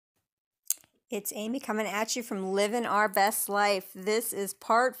It's Amy coming at you from Living Our Best Life. This is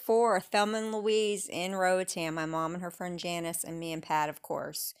part 4, Thelma and Louise in Roatan. My mom and her friend Janice and me and Pat, of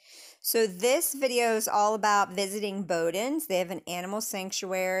course. So this video is all about visiting Bodden's. They have an animal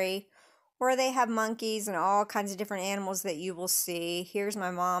sanctuary where they have monkeys and all kinds of different animals that you will see. Here's my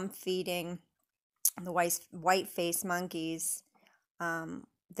mom feeding the white-faced monkeys.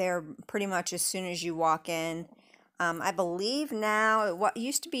 They're pretty much as soon as you walk in. I believe now, it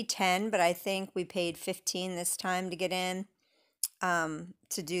used to be 10, but I think we paid 15 this time to get in,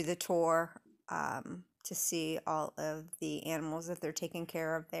 to do the tour, to see all of the animals that they're taking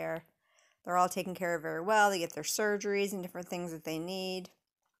care of there. They're all taken care of very well. They get their surgeries and different things that they need.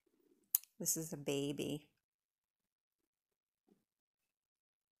 This is a baby.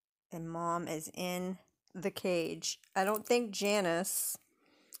 And Mom is in the cage. I don't think Janice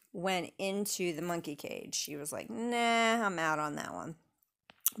went into the monkey cage. She was like, nah, I'm out on that one.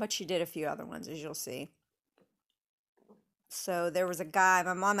 But she did a few other ones, as you'll see. So there was a guy.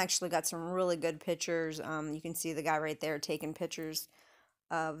 My mom actually got some really good pictures. You can see the guy right there taking pictures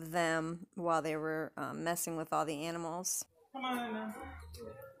of them while they were messing with all the animals. Come on in now.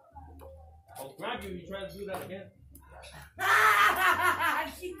 I'll grab you. You try to do that again.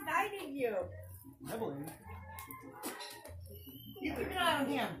 She's biting you. Nibbling. You keep an eye on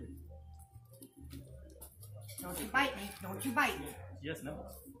him. Don't you bite me. Don't you bite me. Yes, nibble.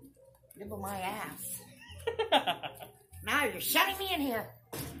 Nibble my ass. Now you're shutting me in here.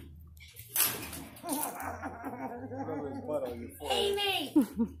 Amy!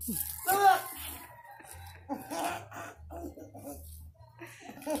 Look!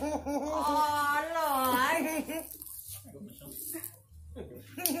 Oh, Lord.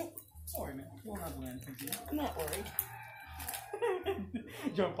 Sorry, man. We'll not do anything. I'm not worried.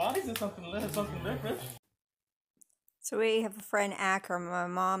 Your body said something different. So we have a friend, Akram. My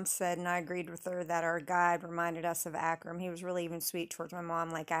mom said, and I agreed with her, that our guide reminded us of Akram. He was really even sweet towards my mom,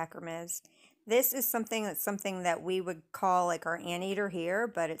 like Akram is. This is something that we would call like our anteater here,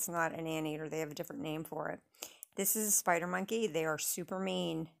 but it's not an anteater. They have a different name for it. This is a spider monkey. They are super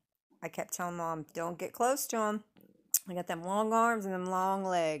mean. I kept telling Mom, don't get close to them. They got them long arms and them long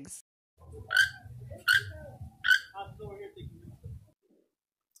legs.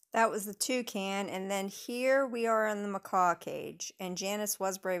 That was the toucan, and then here we are in the macaw cage, and Janice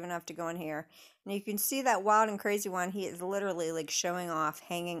was brave enough to go in here. And you can see that wild and crazy one, he is literally like showing off,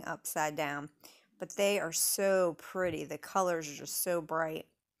 hanging upside down. But they are so pretty. The colors are just so bright.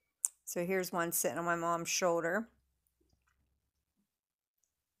 So here's one sitting on my mom's shoulder.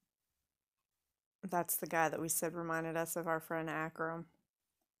 That's the guy that we said reminded us of our friend Akram.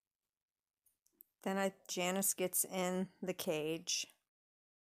 Then Janice gets in the cage.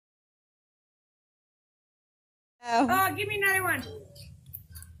 Oh, give me another one.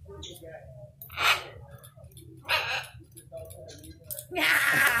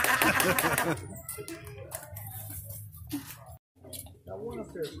 That one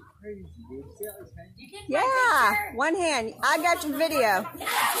up there is crazy, dude. See how he's hanging? Yeah, one hand. I got your video.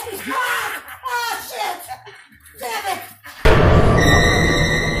 Oh, shit! Damn it!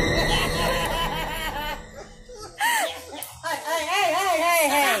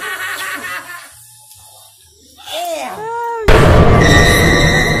 Hey!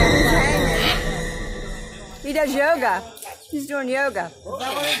 He does yoga. He's doing yoga. Is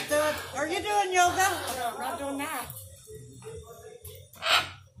that what he's doing? Are you doing yoga? No, I'm not doing that.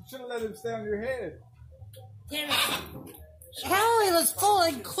 You should have let him stay on your head. Damn it. Hell, he was full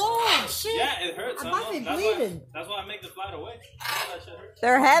and cold. Shit. Yeah, it hurts. I might be bleeding. That's why I make the flight away. That shit hurts.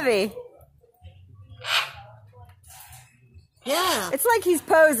 They're heavy. Yeah. It's like he's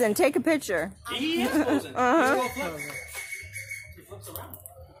posing. Take a picture. He is posing. He flips around.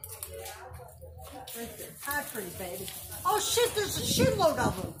 Hi, pretty baby. Oh, shit, there's a shitload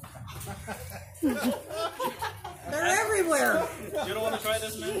of them. They're everywhere. You don't want to try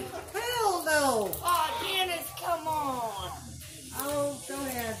this, man? Hell no. Oh, Janice, come on. Oh, go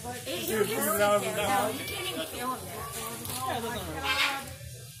ahead. But you can't even feel him now. Oh, my God.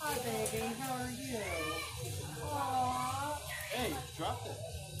 Hi, baby. How are you? Aww. Hey, drop it.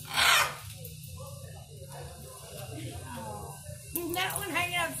 That one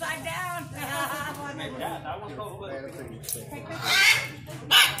hanging upside down. Yeah, that one's called flip.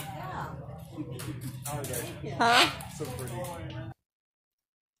 Huh? So pretty.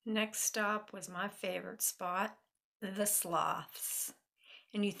 Next stop was my favorite spot, the sloths.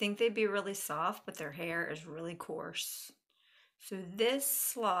 And you think they'd be really soft, but their hair is really coarse. So this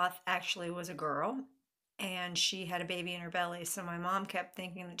sloth actually was a girl, and she had a baby in her belly. So my mom kept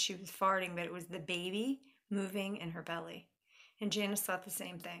thinking that she was farting, but it was the baby moving in her belly. And Janice thought the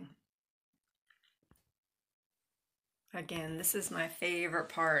same thing. Again, this is my favorite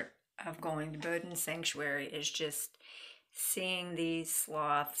part of going to Bodden Sanctuary, is just seeing these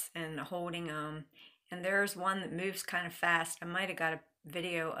sloths and holding them. And there's one that moves kind of fast. I might have got a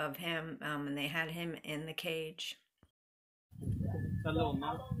video of him, and they had him in the cage. That little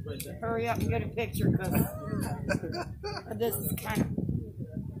mouth right there. Hurry up and get a picture, because this is kind of...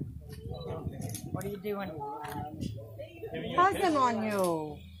 What are you doing? Hugging on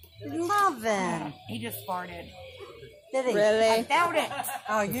you. Loving. He just farted. Did he? Really? I felt it.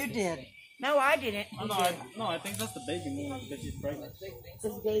 Oh, you did. No, I didn't. Oh, no, I think that's the baby moving because she's pregnant.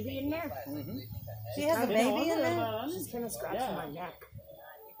 There's a baby in there? She has a baby in there? She's kind of scratching my neck.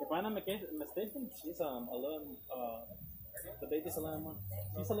 If I'm not mistaken, she's 11. The baby's 11 months.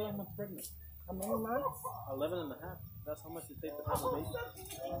 She's 11 months pregnant. How many months? 11 and a half. That's how much it takes to have a baby.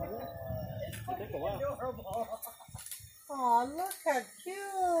 It takes a while. Oh, look how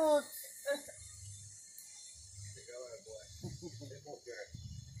cute.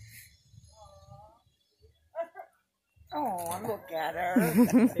 Oh, look at her.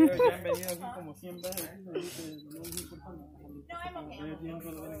 Sí, ya han venido aquí como 100 veces. No es importante. Ellos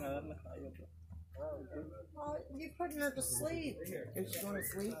solo vienen a darle a otro. Oh, you're putting her to sleep. Is she going to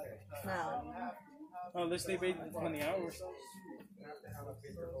sleep? No. Oh, they stay 20 hours.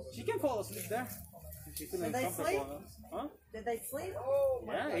 She can fall asleep there. Did they sleep? Huh? Did they sleep?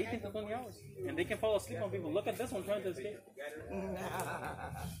 Yeah, 18 to 20 hours. And they can fall asleep on people. Look at this one trying to escape.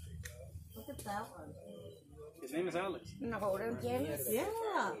 Look at that one. His name is Alex. No, hold him, Janice. Yeah.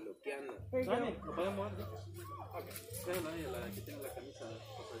 Here you Dale, go. lo podemos mover. Déjala ahí, la que tiene la camisa.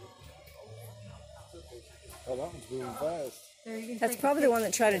 Oh, that one's moving fast. There, you can That's take a probably the one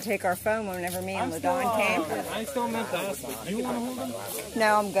that tried to take our phone whenever me and Ladon came. I still meant to ask, like, do you want to hold them?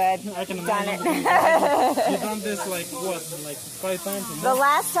 No, I'm good. I can Done imagine. it. You've done this like what, like 5 times a The month?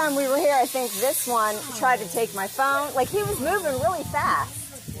 last time we were here, I think this one tried to take my phone. Like, he was moving really fast.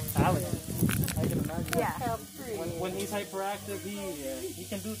 Alex, I can imagine. Yeah. When he's hyperactive, he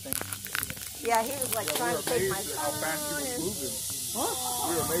can do things. Yeah, he was like trying to take my How fast he was phone. moving.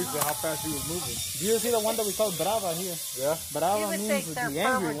 We were amazed at how fast he was moving. Do you see the one that we call Brava here? Yeah. Brava You would means think the their angry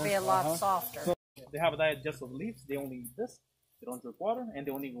fur would one. be a lot softer. So they have a diet just of leaves. They only eat this. They don't drink water, and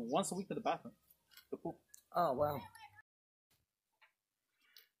they only go once a week to the bathroom to poop. Oh, well.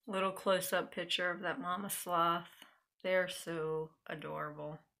 Little close-up picture of that mama sloth. They're so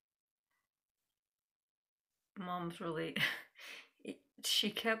adorable. Mom's really...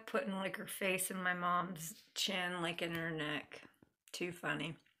 She kept putting like her face in my mom's chin, like in her neck. Too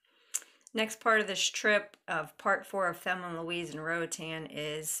funny. Next part of this trip of part 4 of Thelma and Louise in Roatan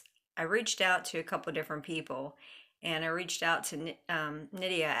is I reached out to a couple different people, and I reached out to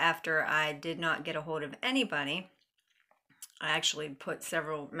Nydia after I did not get a hold of anybody. I actually put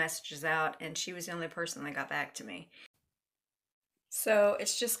several messages out, and she was the only person that got back to me. So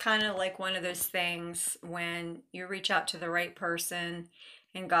it's just kind of like one of those things when you reach out to the right person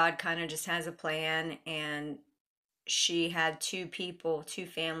and God kind of just has a plan, and she had 2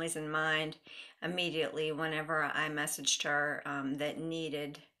 families in mind immediately whenever I messaged her that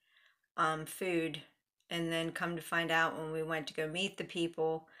needed food. And then come to find out when we went to go meet the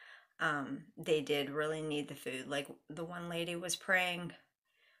people, they did really need the food. Like the one lady was praying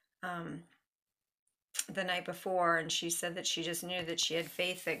the night before, and she said that she just knew that she had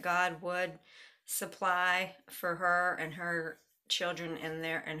faith that God would supply for her and her children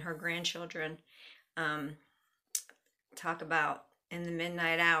and her grandchildren. Talk about in the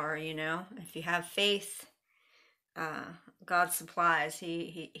midnight hour, you know, if you have faith, God supplies,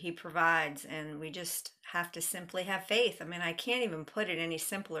 he provides, and we just have to simply have faith. I mean, I can't even put it any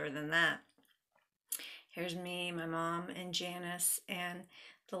simpler than that. Here's me, my mom, and Janice, and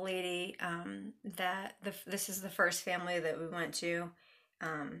the lady this is the first family that we went to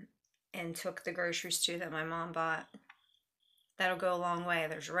and took the groceries to that my mom bought. That'll go a long way.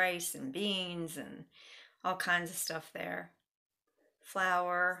 There's rice and beans and all kinds of stuff there.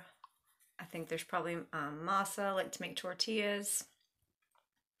 Flour. I think there's probably masa, like to make tortillas.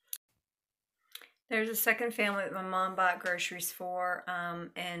 There's a second family that my mom bought groceries for,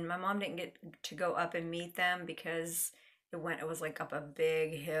 and my mom didn't get to go up and meet them because it was like up a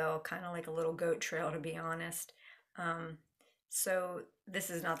big hill, kind of like a little goat trail, to be honest. So this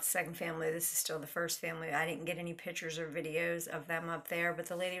is not the second family. This is still the first family. I didn't get any pictures or videos of them up there, but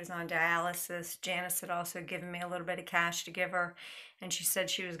the lady was on dialysis. Janice had also given me a little bit of cash to give her, and she said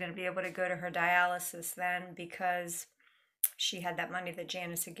she was going to be able to go to her dialysis then because she had that money that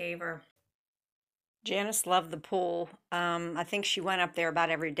Janice had gave her. Janice loved the pool. I think she went up there about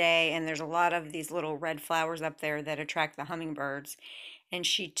every day, and there's a lot of these little red flowers up there that attract the hummingbirds. and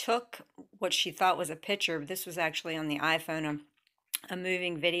she took what she thought was a picture. This was actually on the iPhone, a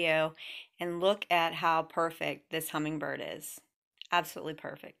moving video, and look at how perfect this hummingbird is. Absolutely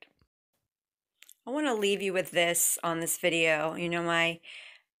perfect. I want to leave you with this on this video. You know, my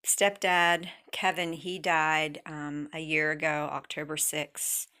stepdad, Kevin, he died a year ago, October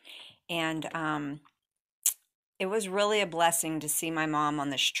 6th. And it was really a blessing to see my mom on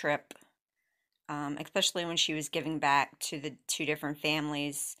this trip, especially when she was giving back to the 2 different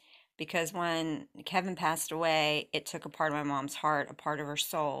families. Because when Kevin passed away, it took a part of my mom's heart, a part of her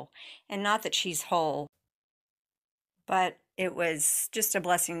soul. And not that she's whole, but it was just a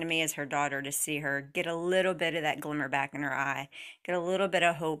blessing to me as her daughter to see her get a little bit of that glimmer back in her eye, get a little bit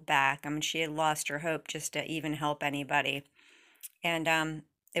of hope back. I mean, she had lost her hope just to even help anybody. And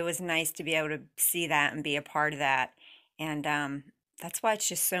it was nice to be able to see that and be a part of that. And that's why it's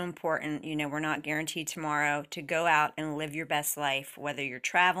just so important. You know, we're not guaranteed tomorrow, to go out and live your best life, whether you're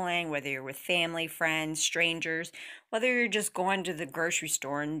traveling, whether you're with family, friends, strangers, whether you're just going to the grocery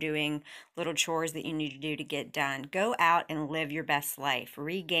store and doing little chores that you need to do to get done. Go out and live your best life.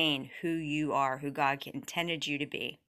 Regain who you are, who God intended you to be.